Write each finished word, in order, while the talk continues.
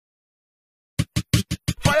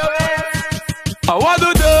I want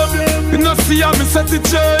to them. You know see how me set the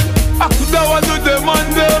chain. I could have want to them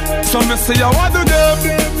and them. So me say I want to them.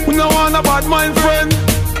 We no want a bad mind friend.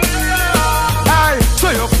 Aye,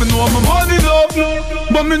 so you have to know my money love.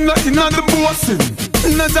 But me not in the bossing.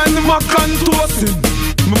 No time to my toasting.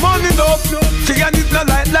 My money love. She got it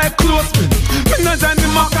not like clothespin. Me no time to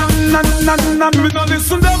my me no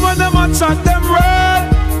listen them when them a chat them red.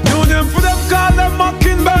 Know them for them call them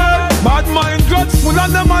mockingbird. Bad mind grateful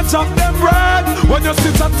and them a chop them red. When you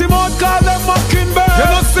sit at him out call them mockingbird. You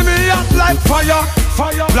don't see me act like fire.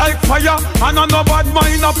 Fire, like fire, and I know bad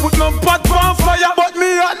mind I put no pot on fire. But me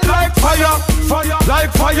hot like fire, fire,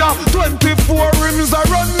 like fire. 24 rims I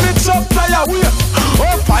run me chop tire.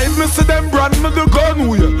 Oh 5 me see them brand me the gun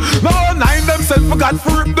with. Now 9 them said forgot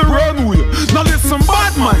for him the run with. Now listen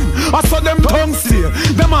bad mind, I saw them tongue steer.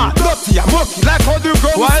 Them are dirty and mucky like how the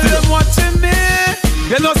gun. While them watching me,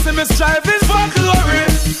 you know see me striving for glory.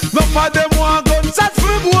 No for them want guns at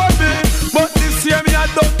for me. But this year me I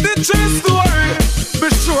done the true story. Me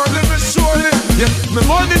surely, yeah, me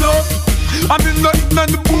money love. I mean nothing on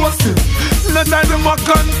the bossing. No time them a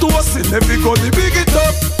toasting. Every go the big it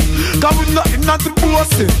up. Cause we nothing on the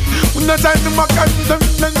bossing. We no time them a them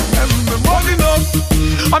me money love.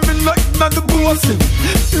 I mean nothing on the bossing.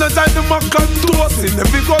 No time them a toasting.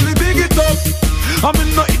 Every go the big it up. I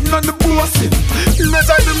mean nothing on the bossing. No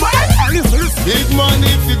time them a big money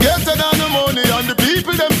if you get it on the money and the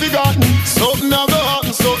people them forgotten. Something never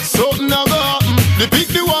happen, something never happen. The big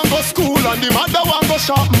the one go school and the mother one go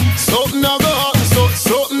shopping. Something never happen,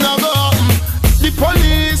 something never happen. The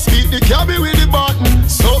police beat the cabby with the button.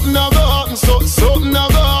 Something never happen, something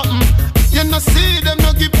never happen. You no see them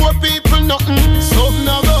no give poor people nothing. Something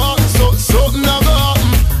never happen, something never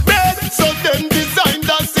happen. Bed, so them design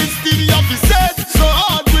that system you have said. So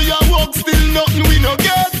hard we a work still nothing we no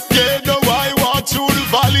get. Yeah, the why walk through the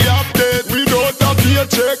valley of death. We don't have to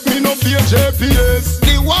check, me no fear GPS.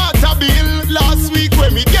 The water bill last week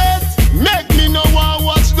when me get make me no want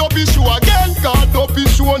watch Dopey Show again. Cause Dopey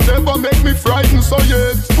Show never make me frightened so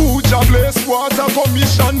yet. Food jobless, water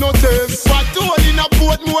commission no test. But toll in a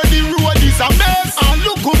boat more the road is a mess. And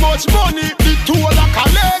look how much money the toll a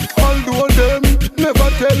collect. Although them never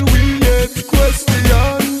tell we yet.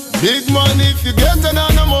 Question. Big money if you get it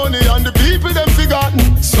on the money and the people them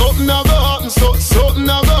forgotten. Something never happen, something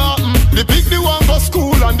never happen. The big the one go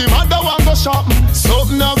school and the mother one go shopping.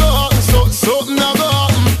 Something never happen, something never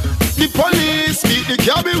happen. The police beat the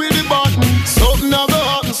cabby with the button. Something never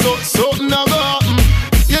happen, something never happen.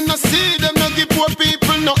 You no see them no give poor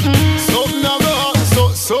people nothing. Something never happen,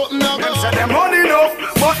 something never happen. Them say them money enough,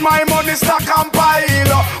 but my money stack and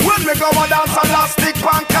pile. When me go a dance a last stick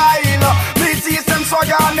pan Kyle. Me teeth them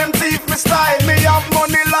swagger and them teeth me style. Me have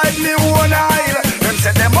money like me own aisle. Them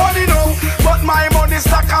say them money enough, but my money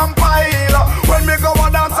stack and pile. When me go a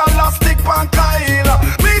dance a last stick pan Kyle.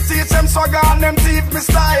 Me teeth them swagger and them teeth me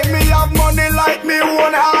style. Me have money like me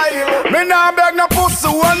own aisle. Me nah beg no pussy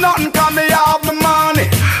or nothing cause me have the money.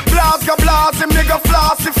 Blast go blast him, me go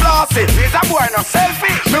flossy. Is a boy no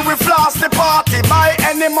selfish? Me we floss the party. Buy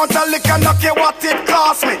any month of liquor, no care what it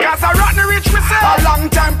cost me. Cause I rotten rich myself. A long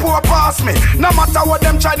time poor pass me. No matter what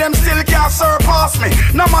them try, them still can't surpass me.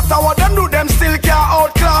 No matter what them do, them still can't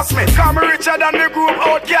outclass me. Come richer than the group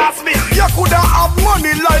outcast me. You coulda have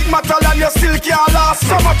money like metal and you still can't last.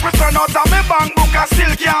 So much me spend out of me bank book and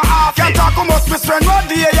still can't half it. Can't talk how much me spend one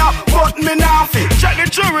day, yeah, but me not fit. Check the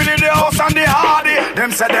jewelry, the house and the hardy.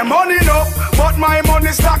 Them say them money no, but my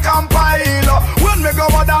money stack and pile. When me go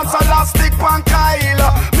a dance a last stick pan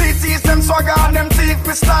Kyle. Me teeth them swagger and them teeth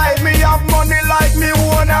me style. Me have money like me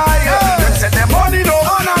own aisle. Them say them money no,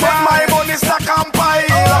 but my money stack and pile.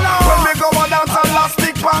 When me go a dance a last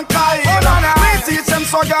stick pan Kyle. Me teeth them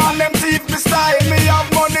swagger and them teeth me style. Me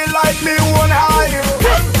have money like me own aisle.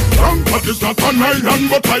 But it's not an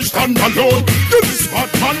island, but I stand alone. You this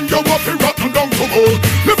bad man, you have to rotten down to bone.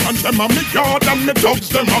 Me fans them on me yard and me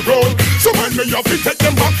dogs them a grown. So when me have to take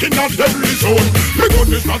them back in a deadly zone. Me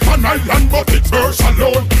gun is not an island, but it bursts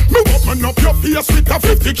alone. Me open up your face with a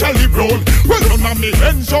 50 Kelly brown. Well none of me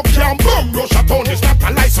ends up can't bomb rush at all. It's not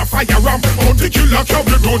a lice of firearm. On the killer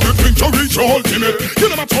carry road, you think to reach your ultimate.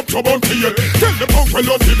 You never talk to bounty yet. Tell the punk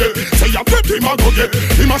well ultimate. Say I bet him a go get.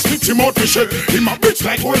 He must stick him out for shit. He a bitch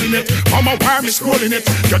like holding it. I'm a wire me scrolling it.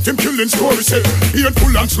 Get him killing story set. He ain't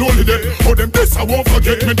full and slowly dead. Oh them this I won't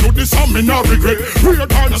forget. Me do this and me not regret. Real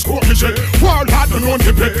kind of scope me shit. War hard and on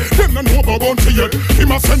the bed. Them no know about bounty yet. He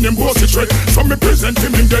must send him bossy straight. So me present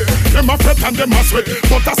him in dead. Them a fret and them a sweat.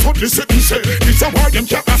 But that's what the city said. It's a war them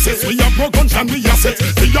can't assess. We have broke guns and we assets.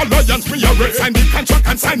 The alliance we are red. Sign the contract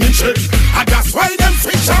and sign in checks. And that's why them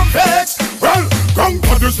switch and vex. Well,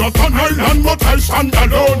 Concord is not an island but I stand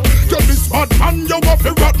alone. You're this bad man, you have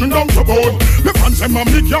to rotten down to bone. Me fans them a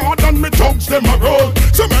me yard and me thugs them a roll.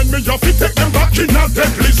 So man me have to take them back in a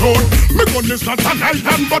deadly zone. Me gun is not an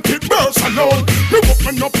island but it bursts alone. Me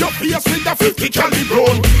open up your face with a 50 caliber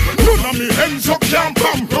blown. None of me hands up can't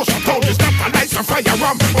bomb. Rush a town is not a license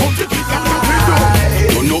firearm. Out the kid and what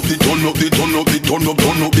we do.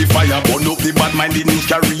 Turn up the fire. Burn up the bad mind, the news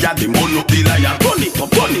carrier. Them burn up the liar. Turn it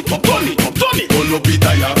up. Turn up the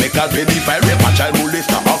tire. Make us ready fire. Rape a child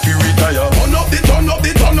molester off you retire. Turn up the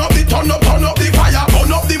fire.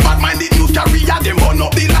 Burn up the bad mind, the news carrier. Them burn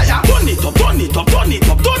up the liar. Turn it up. Turn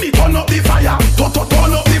up the fire.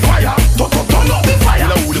 Turn up the fire. Turn up the fire.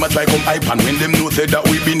 Now who them a try come hype and when them know say that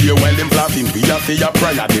we been there while them blasting. We a say a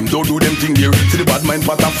prayer. Them don't do them thing there. See the bad mind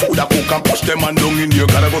pot of food a cook and push them and down in there.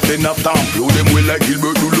 Gotta go send a stamp. Blow them well like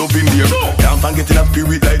Gilbert do love in here. Dance and get in a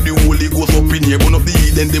spirit like the Holy Ghost up in here. Burn up the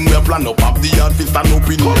heat then them we a plan up. Up the yard fi stand up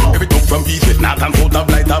in here. Every talk from east, west, north and south of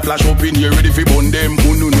light a flash up in here. Ready fi burn them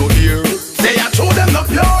who no hear. Say I told them to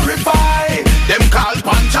purify. Them call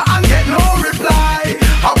puncher and get no reply.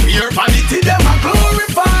 How pure vanity them a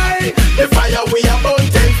glorify. The fire we a burn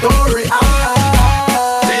 10 story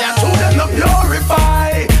high. Say I told them to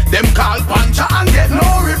purify. Them call puncher and get no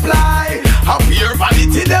reply. How pure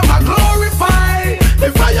vanity them a glorify.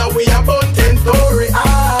 The fire we a burn 10 story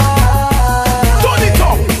high. Turn it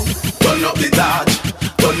up. Turn up the torch.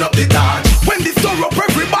 Turn up the torch. When this store up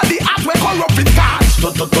everybody act we corrupt it catch.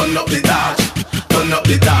 Turn up the torch. Turn up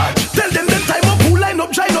the torch. Tell them time up who line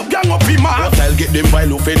up, join up, gang up in man. I'll get them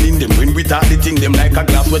while offending them. When we talk the thing them like a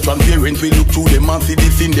glass with transparent. We look through them and see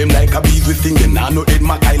this in them like a bees we sting them. Now no head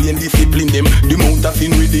McKyle and discipline them. The mount of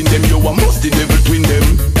sin within them, you a must the devil twin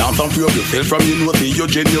them. Dance and free up yourself from you know say you're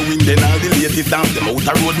genuine. Then all the latest dance them out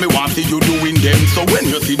the road me want see you doing them. So when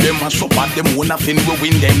you see them mash up at them wanna sin we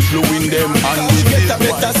win them, slowing them. And we get a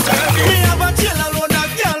better style. Me have a chill alone a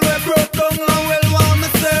girl we broke down and well want me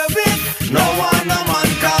service. No one a man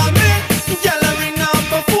call me. Girl a ring up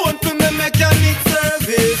a phone to me mechanic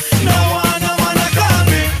service. No one a man a call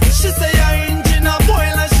me. She say her engine a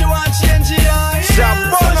boil and she want change the oil.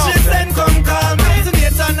 So she send come call me.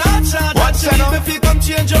 Alternator not charge and she need me fi come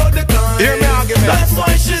change out the car. Hear me argument. That's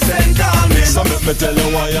why she send call me. So let me tell you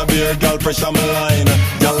why I be a girl pressure my line.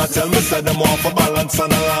 Girl I tell me say them want for balance on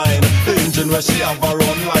the line. The engine where she have a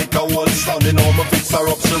run like a whole sound. You know me fix her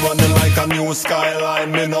up, she running like a new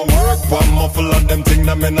skyline. Me no work one muffle and them thing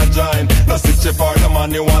them in a giant. No switch it for the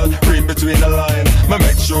manual, read between the line. Me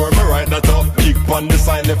make sure me write that up, peek on the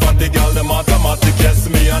sign. If I the girl them automatic, yes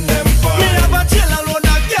me and them fine. Me have a chill alone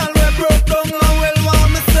a girl we broke down and well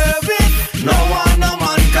want me service. No one a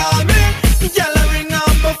man call me. Girl a ring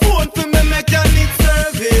up a phone to me mechanic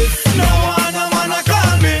service. No one a man a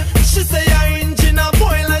call me. She say her engine a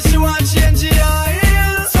boil and she want change the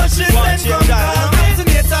oil. So she send come call me.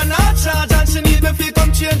 Alternator not charge and she need me fi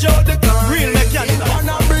come change out the car. Real mechanic.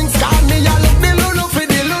 Wanna bring scan me a look the lulu for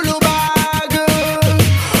the lulu bag.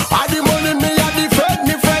 All the money me a defend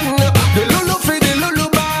me friend. The lulu for the lulu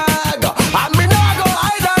bag. And me nah go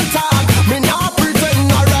hide and talk. Me nah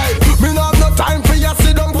pretend alright. Me nah have no time for you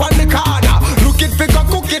sit down on the corner. Look it fi go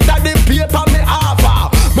cook it at the paper me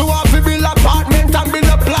offer. Me want fi build apartment and build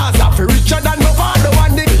a plaza. Fi richer than Movado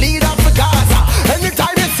and the leader for Gaza.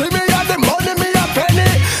 Anytime you see me and the money me a penny.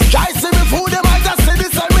 Try see me food them I just see the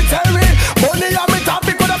cemetery. Money on me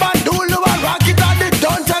topic with a bandulu and rocket and they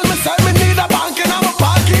don't tell me say me need a bank in my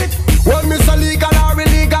pocket. When me say legal or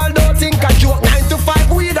illegal don't think I joke. 9 to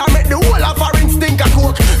 5 weed I make the whole of foreign stink a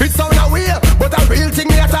coke. It sound a weird but a real thing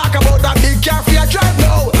me a talk about. A big car for your drive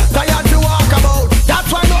now. Tired to walk about. That's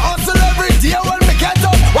why me hustle every day when me get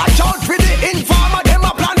up. Watch out for the informer them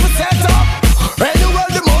a plan to set up. Anywhere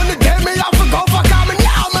the money them me have to go for coming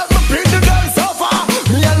now. Make me bring the girl so far.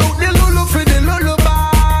 Me a look the lulu for the lulu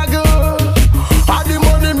bag. All the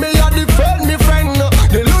money me a defend me friend.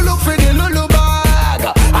 The lulu for the lulu bag.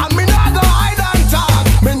 And me nah go hide and talk.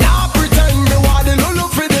 Me nah pretend me want the lulu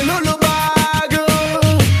for the lulu bag.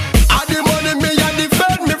 All the money me a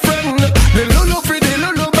defend me friend. The lulu for the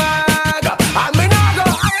lulu bag. And me nah go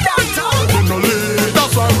hide and talk.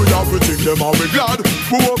 That's why we have to take them and we glad.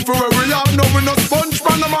 We work for where we have, no we no sponge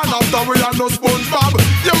from the man after we have no sponge bob.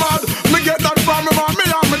 You mad? Me get that from me mom, me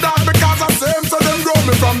and me dad because I same so them grow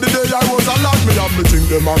me from the day I was a lad. Me have me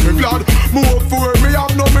think them and me glad. Me work for where we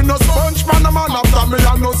have, no me no sponge from the man after me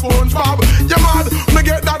have no sponge bob. You mad? Me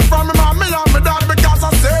get that from me mom, me and me dad because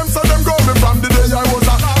I same so them grow me from the day I was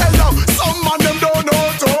a lad. Hey yo, some man them don't know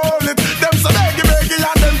how to hold it. Them so beggy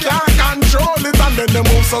and them can't control it. And then them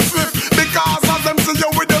move so swift because as them see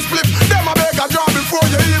you with the split, them a beg a draw before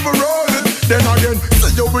you even roll it. Then again,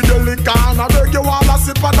 see you with the liquor and I beg you all a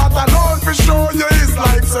sip of that alone for sure you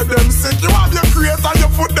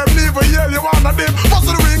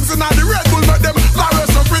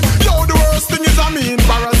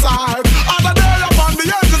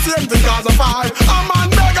cause a fight. A man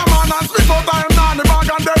beg a man and spit out time down the bag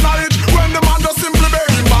and then I itch when the man just simply beg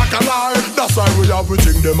him back alive. That's why we have we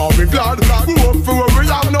think them and we glad. We work for what we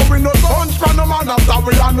have, no we no sponge from the man after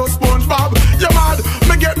we are no sponge bob. You mad?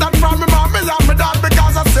 Me get that from me mom, me and me dad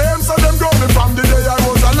because I same so them grow me from the day I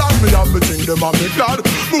was a lad. Me have me think them and me glad.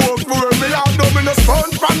 We work for what we have, no we no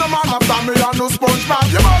sponge from the man after me are no sponge bob.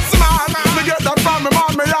 You must man, me get that from me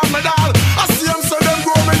mom, me and me dad. I see them so them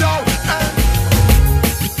grow me out.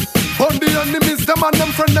 On the enemies, them and them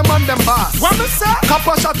friend, them and them boss. What me say?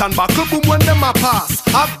 Copper shot and buckle boom when them a pass.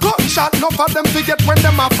 A gunshot, enough of them forget when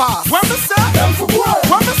them a pass. What me say? Them for Gweh.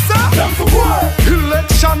 What me say? Them for Gweh.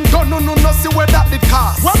 Election done, no see where that did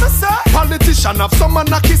cost. What me say? Politician have some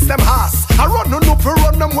man a kiss them ass. I run no for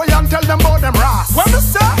run them way and tell them about them ras. What me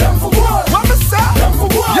say? Them for Gweh. What me say? Them for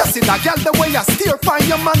Gweh. You see that girl the way I steer, find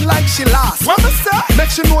your man like she last. What me say? Make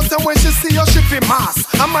she know that when she see you, she feel mass.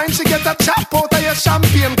 I mind she get a chap out of your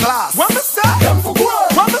champagne glass. What me say? Them for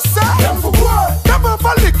Gweh. What me say? Them for Gweh. Them have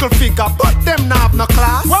a little figure, but them not have no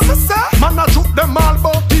class. What me say? Man a juke them all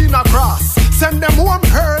bout in a grass. Send them home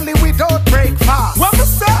early without breakfast. What me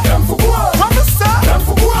say? Them for Gweh. What me say? Them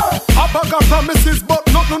for Gweh. A bag of promises, but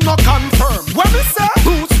nothing no confirm. What me say?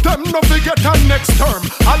 Boost them no forget a next term.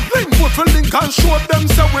 I'll link with a link and show them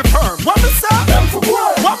so we firm. What me say? Them for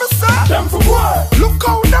Gweh. What me say? Them for Gweh. Look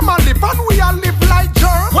how them a live and we a live like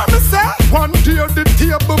germ. What me say? One day the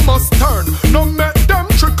table must turn. No make them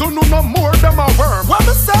trickle, no more them a worm. What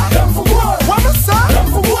me say? Them for Gweh. What me say? Them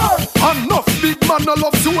for Gweh. Enough big man no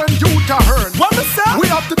love to when you to earn. What me say? We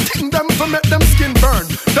have to think them to make them skin burn.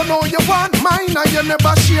 Don't know you want mine and you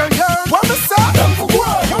never share yours. What me say? Them for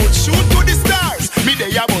Gweh. Shoot to the stars. Me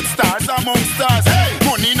they about stars among stars. Hey,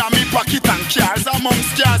 money in me pocket and cars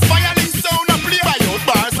amongst cars. Violin sound a play by out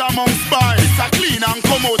bars amongst bars. It's a clean and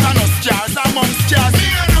come out and us cars amongst cars.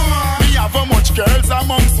 Me have a much girls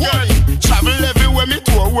amongst girls. Travel everywhere me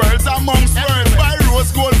tour worlds amongst worlds. Buy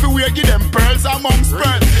rose gold for we give them pearls amongst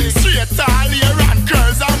pearls. Straight tall hair and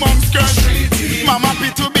curls amongst girls. Mama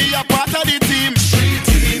happy to be a part of the team.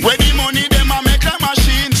 Where the money them a make a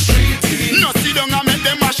machine. No sit down and make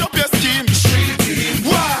them mash up your scheme.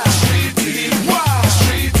 Wow.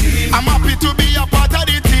 I'm happy to be a part of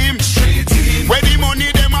the team. Where the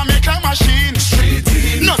money them a make a machine.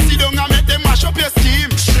 No sit down and make them mash up your scheme.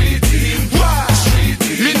 Wow.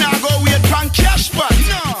 Me nah go wait for cash but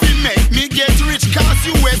no. Fi make me get rich cause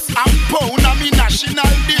US and pound a me national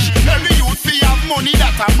dish. Every youth fi have money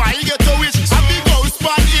that I might get to wish. A big house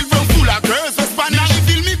pan hill full of girls who span and the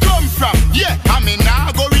feel me come from. Yeah, I me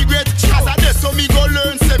nah go regret. As a day so me go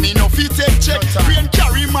learn say me no fi take check. Rain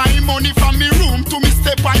carry my money from me room to me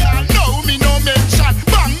step and y'all know me no mention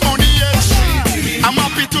bang money yeah. I'm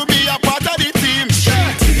happy to be a part of the team.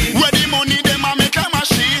 Where the money them a make a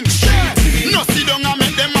machine. No sit down and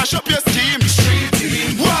make them mash up your scheme.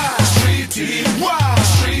 Wow.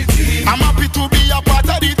 I'm happy to be a part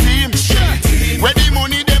of the team. Where the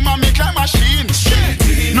money them a make a machine.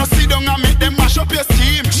 No sit down and make them mash up your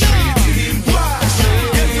scheme.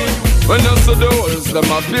 When you see the wolves,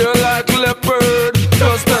 them appear like leopard.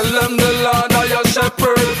 Just tell them the Lord are your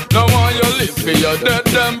shepherd. Now when you live for your dead,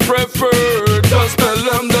 them preferred. Just tell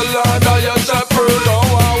them the Lord are your shepherd. Now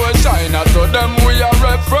when we shine out to them, we are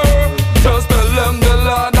refer. Just tell them the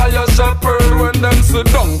Lord are your shepherd. When them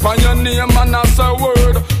sit down for your name and ask a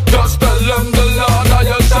word. Just tell them the Lord are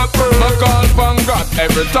your shepherd. I call from God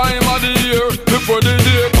every time of the year. Before the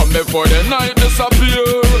day come, before the night disappear.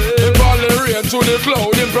 If all the rain to the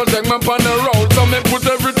cloud, Him protect me on the road. So me put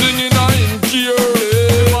everything in a in gear.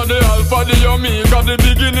 For the Alpha, the Omega, the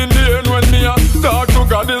beginning, the end. When me a talk to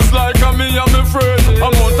God, it's like a me and me friend.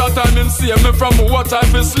 Amount of time Him save me from what I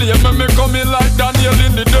be slave. Me coming like Daniel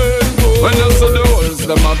in the day. When you see the wolves,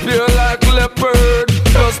 them appear like leopard.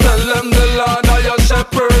 Just tell them the Lord are your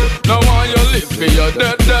shepherd. Now when you live for your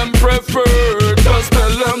dead, them preferred. Just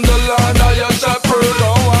tell them the Lord are your shepherd.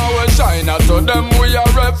 Now when we shine out to them, we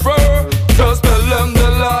are refer. Just tell them the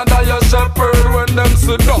Lord are your shepherd. When them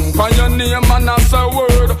sit down for your name and ask a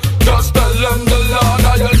word. Just tell them the Lord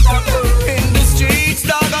are your shepherd. In the streets,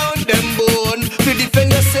 dog on them bone. To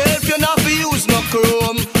defend yourself, you not fi use no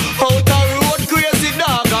chrome. Out a road, crazy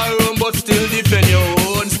dog a roam, but still defend your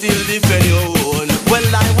own, still defend your own. Well,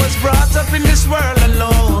 I was brought up in this world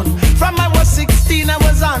alone. From I was 16, I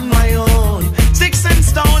was on my own. Sticks and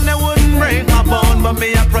stone, they wouldn't break my bone, but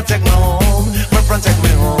me, I protect my home, I protect my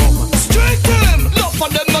home.